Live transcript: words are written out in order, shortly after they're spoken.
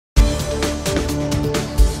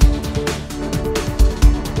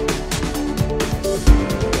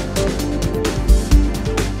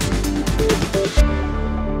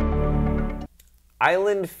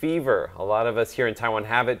Island fever. A lot of us here in Taiwan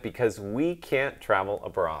have it because we can't travel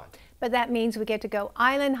abroad. But that means we get to go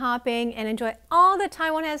island hopping and enjoy all that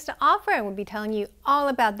Taiwan has to offer. And we'll be telling you all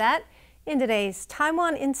about that in today's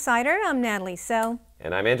Taiwan Insider. I'm Natalie Tso.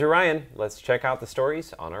 And I'm Andrew Ryan. Let's check out the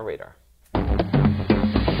stories on our radar.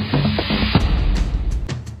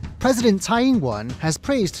 President Tsai Ing-wen has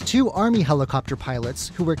praised 2 Army helicopter pilots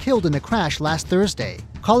who were killed in a crash last Thursday,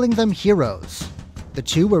 calling them heroes. The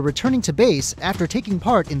 2 were returning to base after taking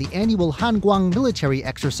part in the annual Hanguang military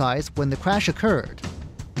exercise when the crash occurred.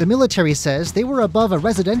 The military says they were above a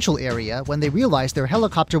residential area when they realized their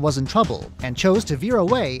helicopter was in trouble and chose to veer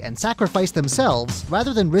away and sacrifice themselves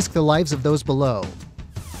rather than risk the lives of those below.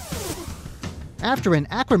 After an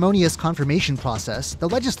acrimonious confirmation process, the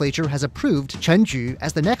legislature has approved Chen Ju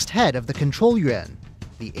as the next head of the Control Yuan.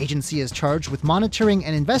 The agency is charged with monitoring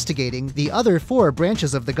and investigating the other 4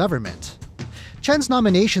 branches of the government. Chen's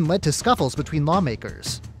nomination led to scuffles between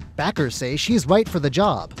lawmakers. Backers say she's right for the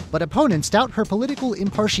job, but opponents doubt her political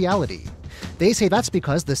impartiality. They say that's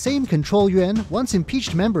because the same Control Yuan once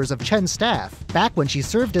impeached members of Chen's staff back when she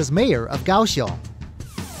served as mayor of Kaohsiung.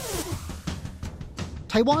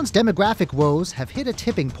 Taiwan's demographic woes have hit a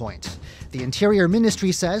tipping point. The Interior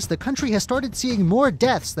Ministry says the country has started seeing more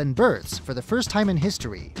deaths than births for the first time in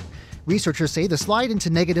history. Researchers say the slide into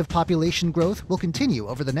negative population growth will continue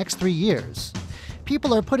over the next 3 years.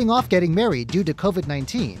 People are putting off getting married due to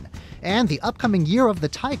COVID-19, and the upcoming Year of the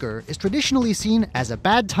Tiger is traditionally seen as a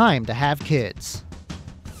bad time to have kids.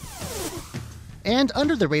 And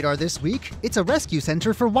under the radar this week, it's a rescue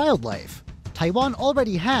center for wildlife. Taiwan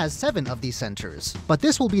already has 7 of these centers, but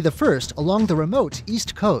this will be the first along the remote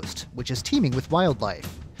East Coast, which is teeming with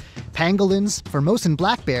wildlife. Pangolins, Formosan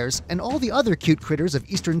black bears, and all the other cute critters of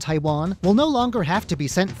eastern Taiwan will no longer have to be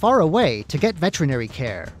sent far away to get veterinary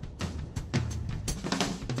care.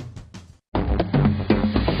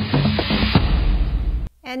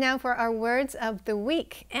 And now for our words of the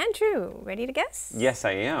week. Andrew, ready to guess? Yes,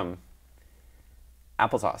 I am.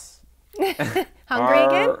 Applesauce. Hungry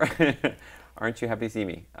again? Aren't you happy to see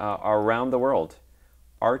me? Around the world.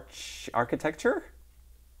 Architecture?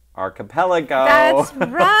 Archipelago. That's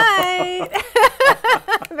right.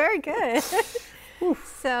 Very good.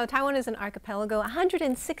 So Taiwan is an archipelago,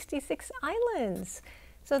 166 islands.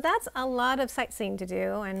 So that's a lot of sightseeing to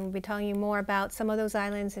do, and we'll be telling you more about some of those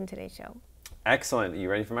islands in today's show. Excellent. You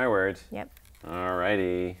ready for my word? Yep. All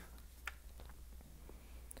righty.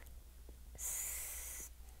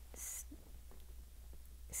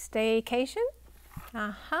 Staycation?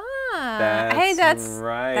 Aha. That's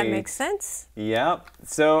right. That makes sense. Yep.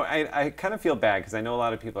 So I kind of feel bad because I know a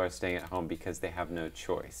lot of people are staying at home because they have no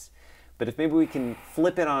choice. But if maybe we can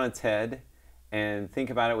flip it on its head and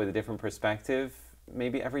think about it with a different perspective,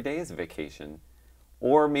 maybe every day is a vacation.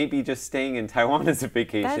 Or maybe just staying in Taiwan is a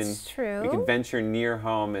vacation. That's true. We can venture near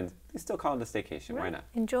home and still call it a staycation. Right. Why not?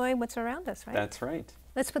 Enjoy what's around us, right? That's right.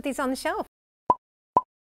 Let's put these on the shelf.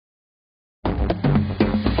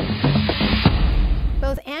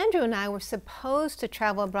 Both Andrew and I were supposed to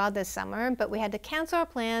travel abroad this summer, but we had to cancel our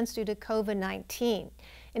plans due to COVID-19.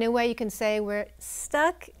 In a way, you can say we're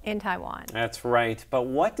stuck in Taiwan. That's right. But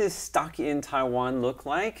what does stuck in Taiwan look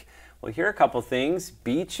like? Well, here are a couple things.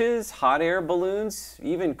 Beaches, hot air balloons,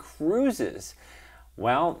 even cruises.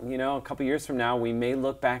 Well, you know, a couple years from now, we may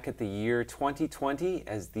look back at the year 2020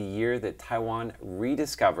 as the year that Taiwan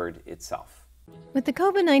rediscovered itself. With the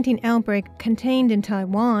COVID-19 outbreak contained in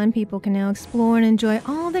Taiwan, people can now explore and enjoy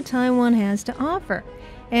all that Taiwan has to offer.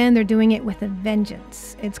 And they're doing it with a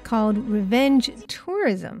vengeance. It's called revenge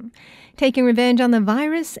tourism, taking revenge on the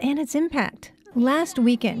virus and its impact. Last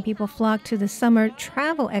weekend, people flocked to the Summer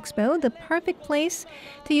Travel Expo, the perfect place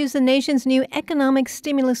to use the nation's new economic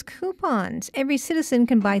stimulus coupons. Every citizen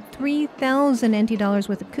can buy 3,000 NT dollars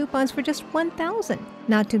worth of coupons for just 1,000.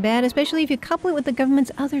 Not too bad, especially if you couple it with the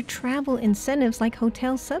government's other travel incentives like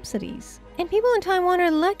hotel subsidies. And people in Taiwan are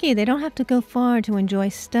lucky. They don't have to go far to enjoy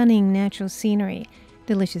stunning natural scenery,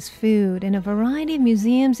 delicious food, and a variety of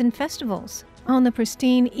museums and festivals. On the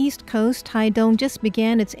pristine East Coast, Taidong just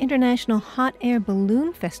began its International Hot Air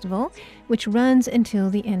Balloon Festival, which runs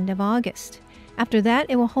until the end of August. After that,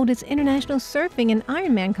 it will hold its international surfing and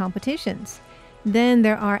Ironman competitions. Then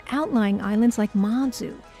there are outlying islands like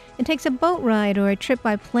Mazu. It takes a boat ride or a trip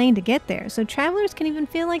by plane to get there, so travelers can even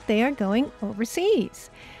feel like they are going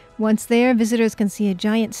overseas. Once there, visitors can see a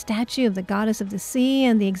giant statue of the goddess of the sea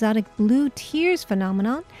and the exotic blue tears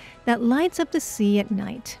phenomenon that lights up the sea at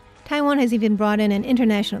night. Taiwan has even brought in an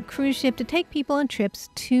international cruise ship to take people on trips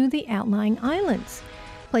to the outlying islands.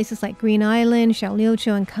 Places like Green Island,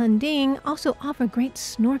 Xiaoliuqiu, and Kending also offer great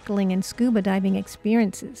snorkeling and scuba diving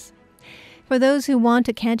experiences. For those who want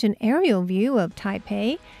to catch an aerial view of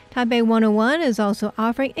Taipei, Taipei 101 is also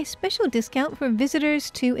offering a special discount for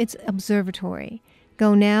visitors to its observatory.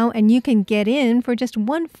 Go now and you can get in for just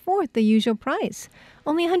 1/4 the usual price,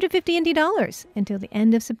 only $150 NT until the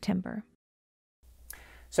end of September.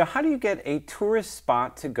 So how do you get a tourist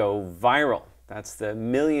spot to go viral? That's the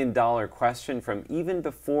million-dollar question from even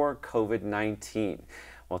before COVID-19.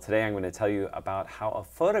 Well, today I'm going to tell you about how a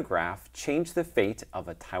photograph changed the fate of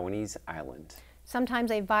a Taiwanese island. Sometimes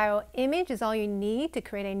a viral image is all you need to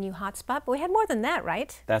create a new hotspot, but we had more than that,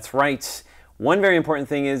 right? That's right. One very important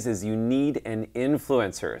thing is you need an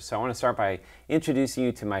influencer. So I want to start by introducing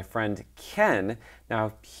you to my friend Ken.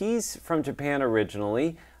 Now, he's from Japan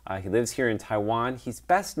originally. He lives here in Taiwan. He's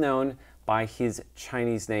best known by his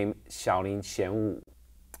Chinese name, Shaolin Xianwu.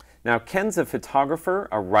 Now, Ken's a photographer,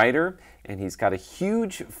 a writer, and he's got a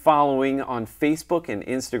huge following on Facebook and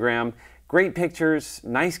Instagram. Great pictures,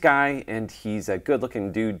 nice guy, and he's a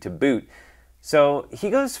good-looking dude to boot. So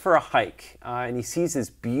he goes for a hike, and he sees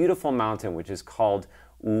this beautiful mountain, which is called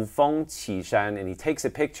Wufeng Qishan, and he takes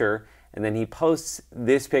a picture, and then he posts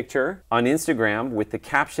this picture on Instagram with the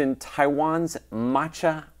caption, Taiwan's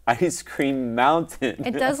Matcha Ice Cream Mountain.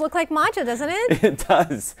 It does look like matcha, doesn't it? It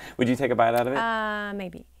does. Would you take a bite out of it?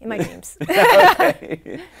 Maybe, in my dreams.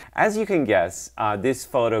 Okay. As you can guess, this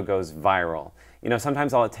photo goes viral. You know,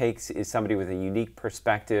 sometimes all it takes is somebody with a unique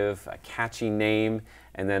perspective, a catchy name,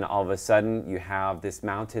 and then all of a sudden you have this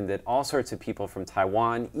mountain that all sorts of people from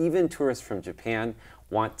Taiwan, even tourists from Japan,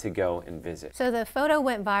 want to go and visit. So the photo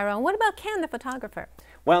went viral. What about Ken, the photographer?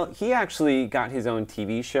 Well, he actually got his own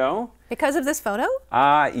TV show. Because of this photo?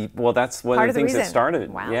 Well, that's one of the things that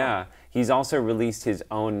started. Wow. Yeah. He's also released his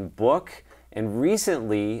own book. And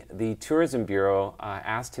recently, the Tourism Bureau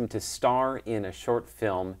asked him to star in a short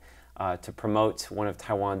film to promote one of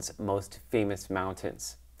Taiwan's most famous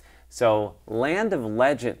mountains. So, Land of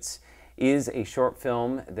Legends is a short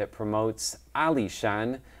film that promotes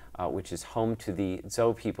Alishan, which is home to the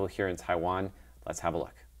Tso people here in Taiwan. Let's have a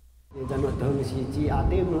look.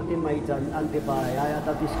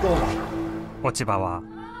 落ち葉は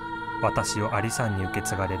私をアリさんに受け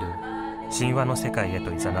継がれる神話の世界へ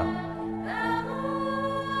と誘う。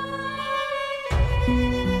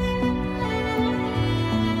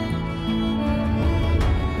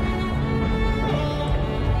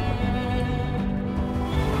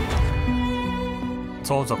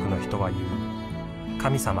相続の人は言う。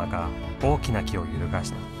神様が大きな木を揺るが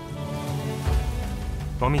した。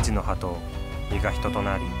もみじの葉と実が人と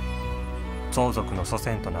なり、相続の祖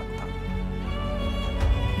先となった。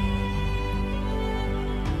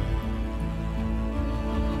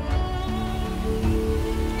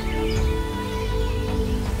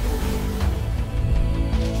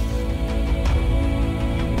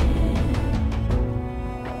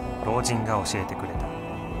老人が教えてくれた。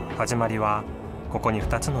始まりはここに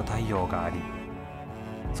2つの太陽があり、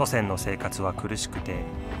祖先の生活は苦しくて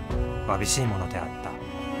わびしいものであった。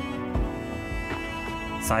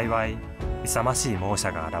幸い勇ましい猛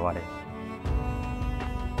者が現れ、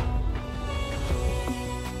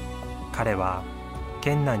彼は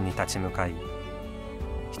艱難に立ち向かい、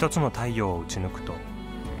一つの太陽を打ち抜くと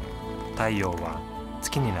太陽は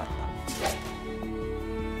月になっ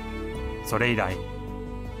た。それ以来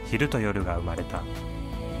昼と夜が生まれた。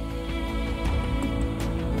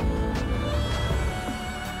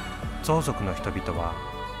相続の人々は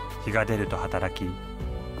日が出ると働き、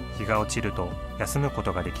日が落ちると休むこ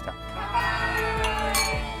とができた。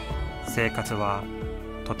生活は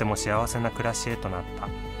とても幸せな暮らしへとなった。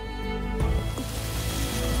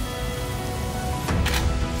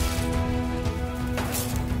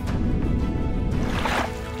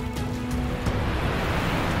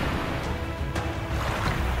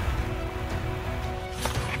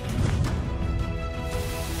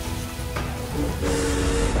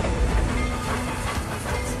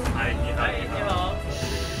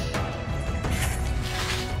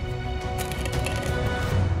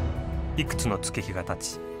いくつの月日が経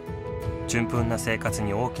ち、順風な生活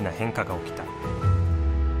に大きな変化が起きた。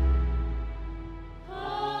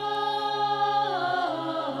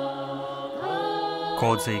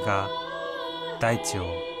洪水が大地を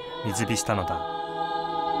水浸したのだ。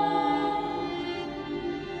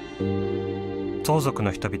相続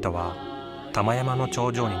の人々は玉山の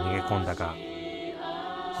頂上に逃げ込んだが、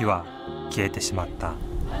火は消えてしまった。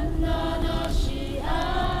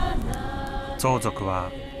相続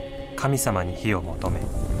は神様に火を求め、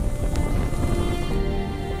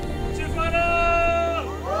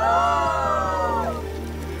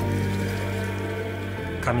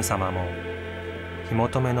神様も火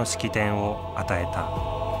求めの式典を与えた。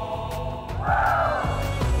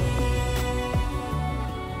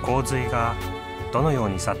洪水がどのよう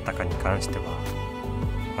に去ったかに関しては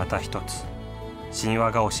また一つ神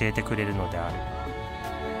話が教えてくれるのである。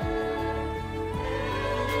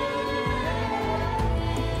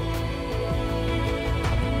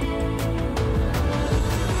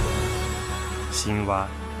神話、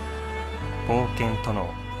冒険との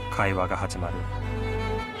会話が始まる。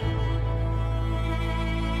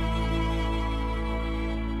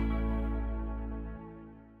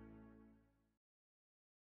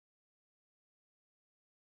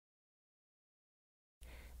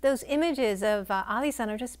Those images of Alishan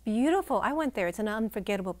are just beautiful. I went there. It's an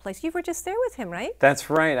unforgettable place. You were just there with him, right? That's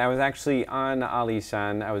right. I was actually on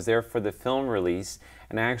Alishan. I was there for the film release,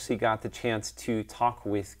 and I actually got the chance to talk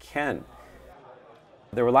with Ken.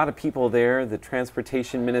 There were a lot of people there. The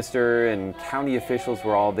transportation minister and county officials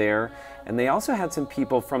were all there. And they also had some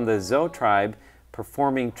people from the Tso tribe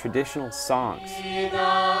performing traditional songs.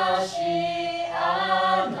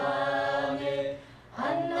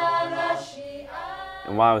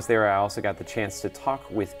 And while I was there, I also got the chance to talk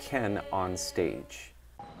with Ken on stage.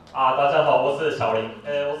 大家好，我是小林，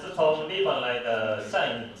我是从日本来的摄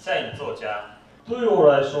影作家。对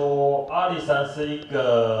我来说，阿里山是一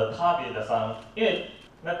个特别的山，因为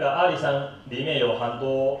那个阿里山里面有很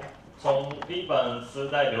多从日本时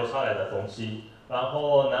代留下来的东西，然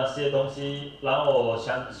后那些东西让我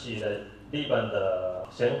想起了日本的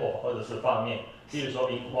生活或者是画面，比如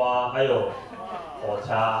说樱花，还有火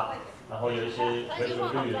车。然后有一些维族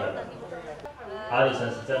绿人，阿里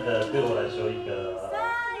山是真的对我来说一个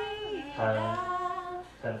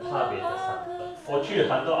很特别的山。我去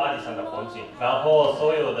很多阿里山的风景，然后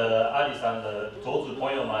所有的阿里山的族子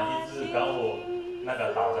朋友们一直跟我那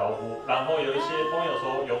个打招呼，然后有一些朋友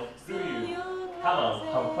说用日语，他们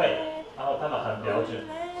很会，然后他们很标准，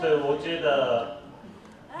所以我觉得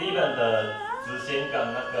日本的之前跟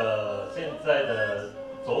那个现在的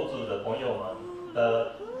族子的朋友们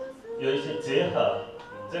的。有一些结合，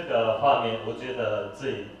这个画面我觉得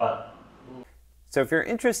最棒。So if you're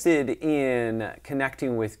interested in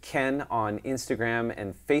connecting with Ken on Instagram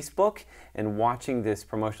and Facebook and watching this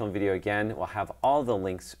promotional video again, we'll have all the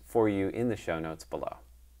links for you in the show notes below.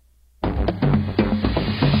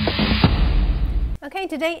 Okay,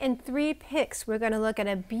 today in 3 picks, we're going to look at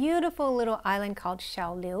a beautiful little island called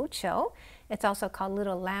Tso. It's also called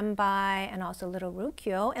Little Lambai and also Little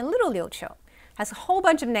Ryukyu and Little Liuqiu. Has a whole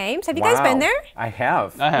bunch of names. Have you guys been there? I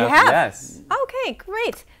have. You have? Yes. Okay,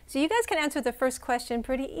 great. So you guys can answer the first question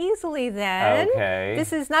pretty easily then. Okay.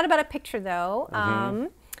 This is not about a picture though.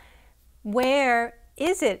 Where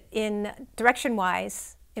is it in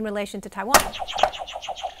direction-wise in relation to Taiwan?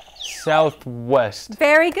 Southwest.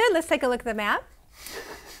 Very good. Let's take a look at the map.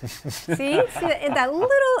 See in that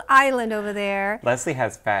little island over there. Leslie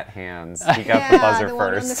has fat hands. He got the buzzer the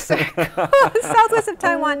first. One on the southwest of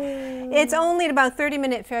Taiwan. It's only about a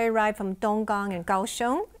 30-minute ferry ride from Donggang and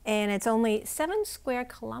Kaohsiung, and it's only 7 square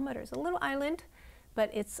kilometers. A little island, but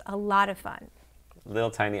it's a lot of fun. Little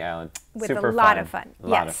tiny island. With Super a lot fun. of fun. A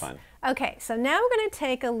lot of fun. Okay, so now we're going to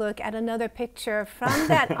take a look at another picture from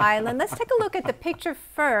that island. Let's take a look at the picture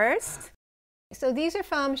first. So these are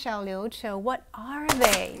from Tso. What are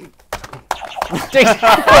they?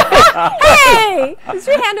 Hey! Is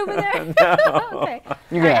your hand over there? No. Okay.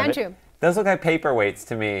 You can have Andrew. it. Those look like paperweights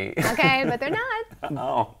to me. Okay, but they're not.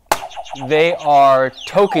 Oh. They are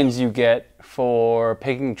tokens you get for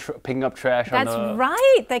picking up trash on That's the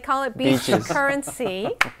right. They call it beach beaches.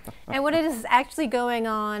 currency. And what it is actually going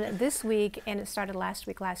on this week, and it started last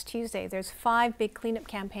week, last Tuesday, there's 5 big cleanup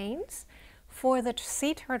campaigns for the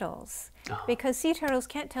sea turtles, because sea turtles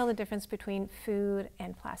can't tell the difference between food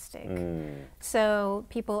and plastic. So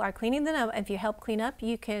people are cleaning them up. If you help clean up,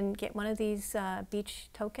 you can get one of these beach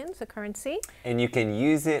tokens, a currency. And you can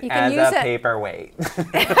use it You as can use a it. paperweight.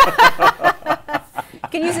 You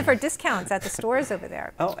can use it for discounts at the stores over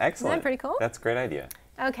there. Oh, excellent. Isn't that pretty cool? That's a great idea.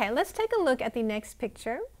 Okay, let's take a look at the next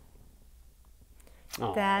picture.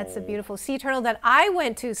 That's a beautiful sea turtle that I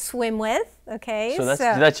went to swim with. Okay, So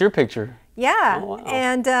that's your picture. Yeah, Oh, wow.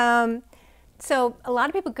 and so a lot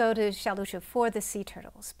of people go to Shalushu for the sea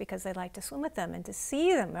turtles because they like to swim with them and to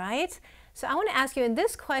see them, right? So I want to ask you, in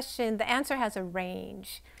this question, the answer has a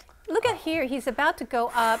range. Look at here, he's about to go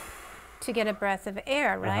up to get a breath of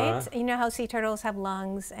air, right? You know how sea turtles have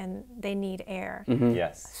lungs and they need air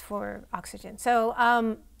Yes. for oxygen. So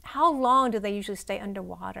how long do they usually stay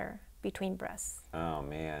underwater between breaths? Oh,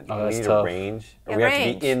 man. Oh, Do we that's need tough. a range? Or A we have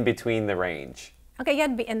range. to be in between the range? Okay, you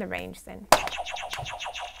had to be in the range then.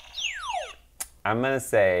 I'm going to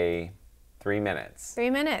say 3 minutes.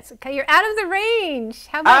 3 minutes. Okay, you're out of the range.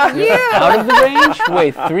 How about you? Out of the range?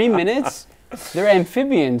 Wait, 3 minutes? They're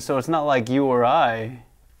amphibians, so it's not like you or I.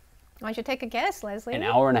 Why don't you take a guess, Leslie? An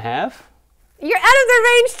hour and a half? You're out of the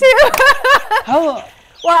range too. How long?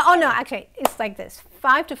 Well, oh no, actually, it's like this: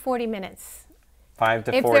 5 to 40 minutes. 5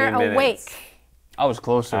 to If 40 they're minutes. awake, I was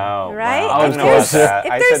closer. Oh, right? wow. I was don't know about closer. that.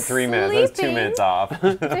 If I they're said 3 minutes. That's 2 sleeping- minutes off.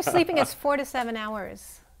 if they're sleeping, it's 4 to 7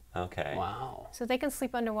 hours. Okay. Wow. So they can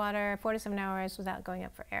sleep underwater 4 to 7 hours without going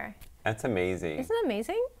up for air. That's amazing. Isn't that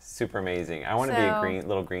amazing? Super amazing. I want to be a So-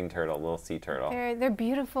 little green turtle, little sea turtle. They're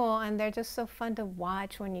beautiful, and they're just so fun to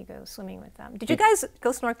watch when you go swimming with them. Did you guys go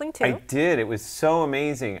snorkeling too? I did. It was so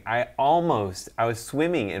amazing. I was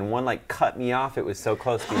swimming and one like cut me off. It was so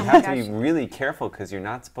close. But you have to be gosh. really careful because you're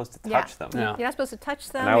not supposed to touch them. Yeah. You're not supposed to touch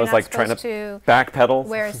them. And I You're was not like trying supposed to backpedal.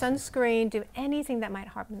 wear sunscreen, do anything that might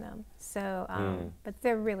harm them. So, but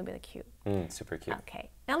they're really, really cute. Super cute. Okay,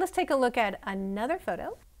 now let's take a look at another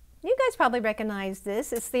photo. You guys probably recognize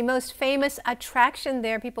this. It's the most famous attraction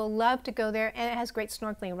there. People love to go there, and it has great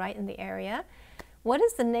snorkeling right in the area. What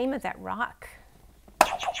is the name of that rock?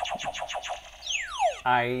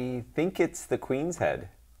 I think it's the Queen's Head.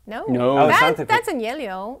 No, No. Oh, it's not the that's in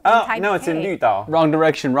Yelio. Oh, no, it's in Yudao. Wrong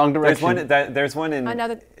direction, wrong There's direction. there's one in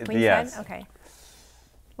Another Queen's yes. Head? Okay.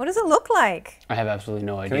 What does it look like? I have absolutely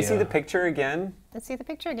no idea. Can we see the picture again? Let's see the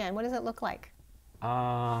picture again. What does it look like?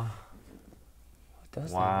 Wow.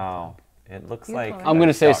 It looks like Beautiful. I'm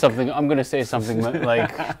gonna say duck. something. I'm gonna say something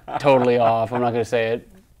like totally off. I'm not gonna say it.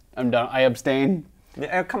 I'm done. I abstain.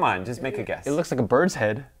 Yeah, come on, just make a guess. It looks like a bird's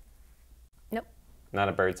head. Nope. Not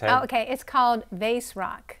a bird's head? Oh, okay. It's called vase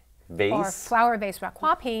rock. Vase? Or flower vase rock.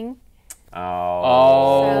 Huaping.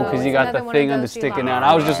 Oh, because So you it's got another the one of thing on the those you sticking like. out.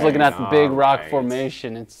 I was just looking at the big rock Alright.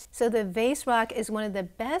 formation. It's So the vase rock is one of the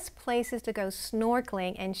best places to go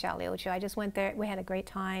snorkeling in Xiaoliuqiu. I just went there. We had a great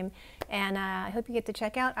time. And I hope you get to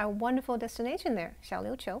check out our wonderful destination there,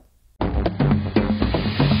 Xiaoliuqiu.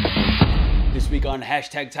 This week on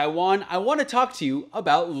Hashtag Taiwan, I want to talk to you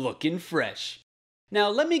about looking fresh. Now,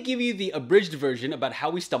 let me give you the abridged version about how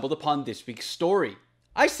we stumbled upon this week's story.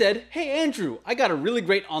 I said, hey Andrew, I got a really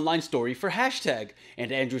great online story for Hashtag.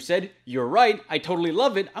 And Andrew said, you're right, I totally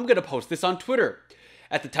love it, I'm gonna post this on Twitter.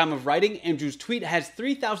 At the time of writing, Andrew's tweet has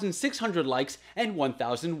 3,600 likes and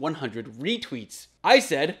 1,100 retweets. I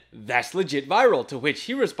said, that's legit viral, to which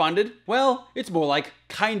he responded, well, it's more like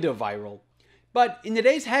kinda viral. But in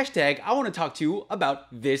today's hashtag, I want to talk to you about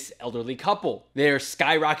this elderly couple. They're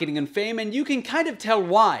skyrocketing in fame, and you can kind of tell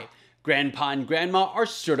why. Grandpa and Grandma are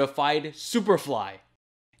certified Superfly.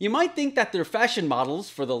 You might think that they're fashion models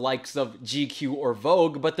for the likes of GQ or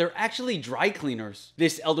Vogue, but they're actually dry cleaners.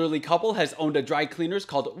 This elderly couple has owned a dry cleaners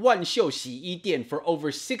called Wan Xiu Xi Yi Dian for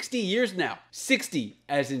over 60 years now. 60,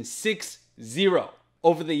 as in 60.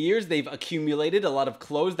 Over the years, they've accumulated a lot of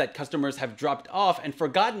clothes that customers have dropped off and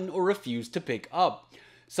forgotten or refused to pick up.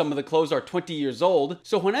 Some of the clothes are 20 years old,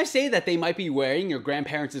 so when I say that they might be wearing your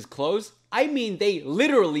grandparents' clothes, I mean they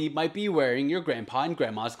literally might be wearing your grandpa and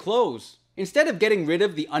grandma's clothes. Instead of getting rid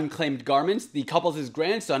of the unclaimed garments, the couple's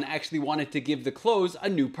grandson actually wanted to give the clothes a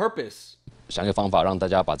new purpose, 想一个方法让大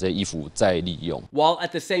家把这些衣服再利用。 while at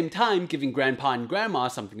the same time giving grandpa and grandma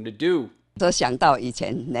something to do. 都想到以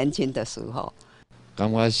前年轻的时候。感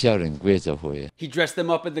觉少年过就会。 He dressed them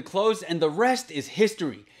up in the clothes, and the rest is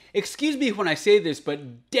history. Excuse me when I say this, but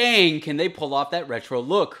dang, can they pull off that retro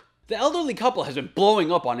look. The elderly couple has been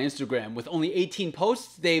blowing up on Instagram. With only 18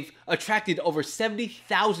 posts, they've attracted over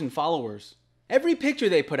 70,000 followers. Every picture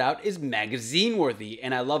they put out is magazine worthy,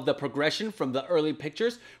 and I love the progression from the early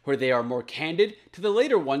pictures where they are more candid to the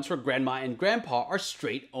later ones where grandma and grandpa are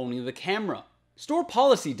straight owning the camera. Store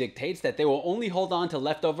policy dictates that they will only hold on to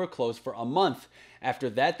leftover clothes for a month. After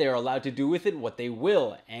that, they are allowed to do with it what they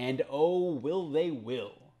will, and oh, will they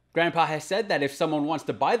will. Grandpa has said that if someone wants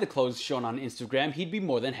to buy the clothes shown on Instagram, he'd be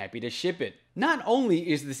more than happy to ship it. Not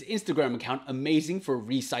only is this Instagram account amazing for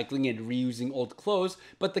recycling and reusing old clothes,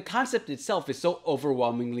 but the concept itself is so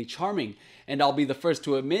overwhelmingly charming, and I'll be the first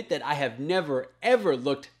to admit that I have never ever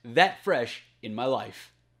looked that fresh in my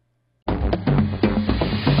life.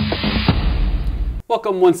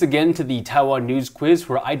 Welcome once again to the Taiwan News Quiz,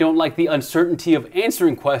 where I don't like the uncertainty of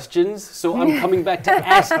answering questions, so I'm coming back to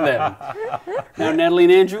ask them. Now, Natalie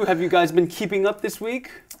and Andrew, have you guys been keeping up this week?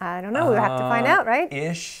 I don't know. We'll have to find out, right?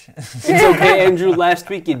 Ish. It's okay, Andrew. Last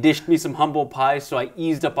week you dished me some humble pie, so I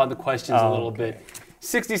eased up on the questions a little bit.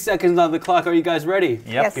 60 seconds on the clock. Are you guys ready? Yep.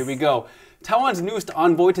 Yes. Here we go. Taiwan's newest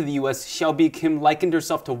envoy to the U.S., Xiaobi Kim, likened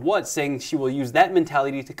herself to what, saying she will use that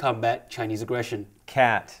mentality to combat Chinese aggression?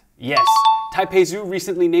 Cat. Yes. Taipei Zoo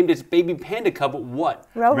recently named its baby panda cub what?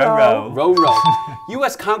 Roro. Roro.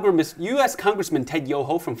 U.S. Congressman Ted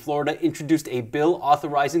Yoho from Florida introduced a bill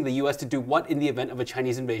authorizing the U.S. to do what in the event of a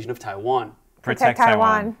Chinese invasion of Taiwan? Protect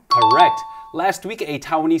Taiwan. Correct. Last week, a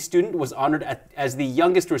Taiwanese student was honored as the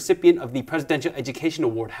youngest recipient of the Presidential Education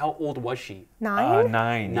Award. How old was she? 9?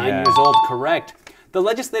 9. 9 years old, correct. The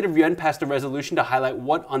Legislative Yuan passed a resolution to highlight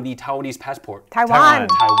what on the Taiwanese passport? Taiwan.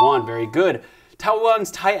 Taiwan, very good.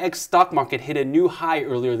 Taiwan's TAIEX stock market hit a new high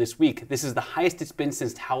earlier this week. This is the highest it's been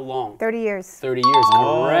since how long? 30 years. 30 years,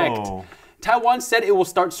 correct. Whoa. Taiwan said it will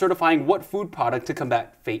start certifying what food product to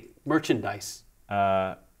combat fake merchandise?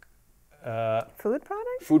 Food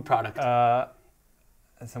product? Food product.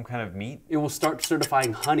 Some kind of meat? It will start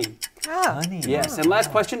certifying honey. Oh. Honey. Yes, and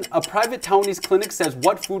last question. A private Taiwanese clinic says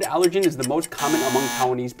what food allergen is the most common among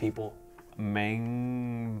Taiwanese people?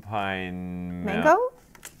 Mango?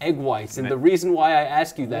 Egg whites. And the reason why I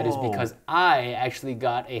ask you that is because I actually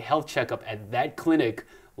got a health checkup at that clinic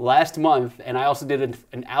last month, and I also did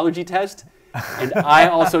an allergy test, and I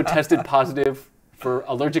also tested positive for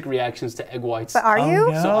allergic reactions to egg whites. But are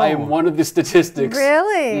you? So I am one of the statistics.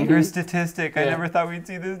 Really? You're a statistic. I never thought we'd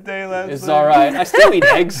see this day, Leslie. It's all right. I still eat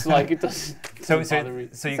eggs. Like it doesn't bother me.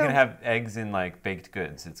 So you can have eggs in like baked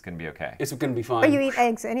goods. It's gonna be okay. It's gonna be fine. But you eat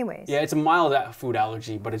eggs anyways. Yeah, it's a mild food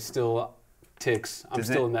allergy, but it still ticks. I'm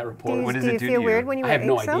still in that report. What does do it you do feel to you? weird when you I eat have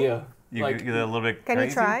no eggs, though? idea. You get a little bit Can crazy?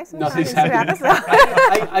 you try? Nothing's See what happened.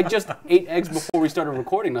 happens? I just ate eggs before we started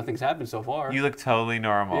recording. Nothing's happened so far. You look totally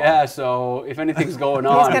normal. Yeah, so if anything's going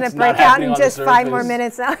on, He's going to it's not break out happening in on the just 5 more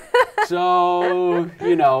surface. minutes. So,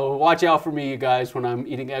 watch out for me, you guys, when I'm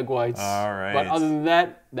eating egg whites. All right. But other than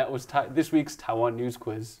that, that was this week's Taiwan News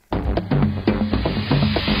Quiz. All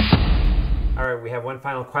right, we have one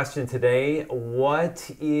final question today.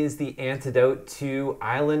 What is the antidote to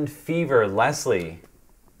island fever, Leslie?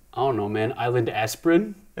 I don't know, man. Island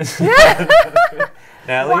aspirin? Natalie?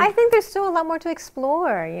 Well, I think there's still a lot more to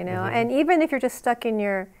explore, and even if you're just stuck in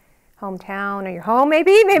your hometown or your home,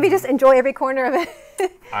 maybe just enjoy every corner of it.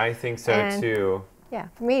 I think so too. Yeah,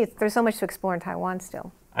 for me, there's so much to explore in Taiwan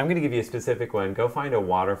still. I'm going to give you a specific one. Go find a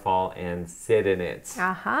waterfall and sit in it.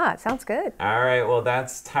 Aha, sounds good. All right, well,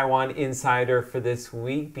 that's Taiwan Insider for this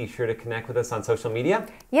week. Be sure to connect with us on social media.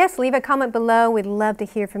 Yes, leave a comment below. We'd love to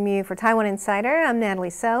hear from you. For Taiwan Insider, I'm Natalie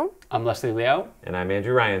Tso. I'm Leslie Liao. And I'm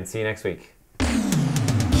Andrew Ryan. See you next week.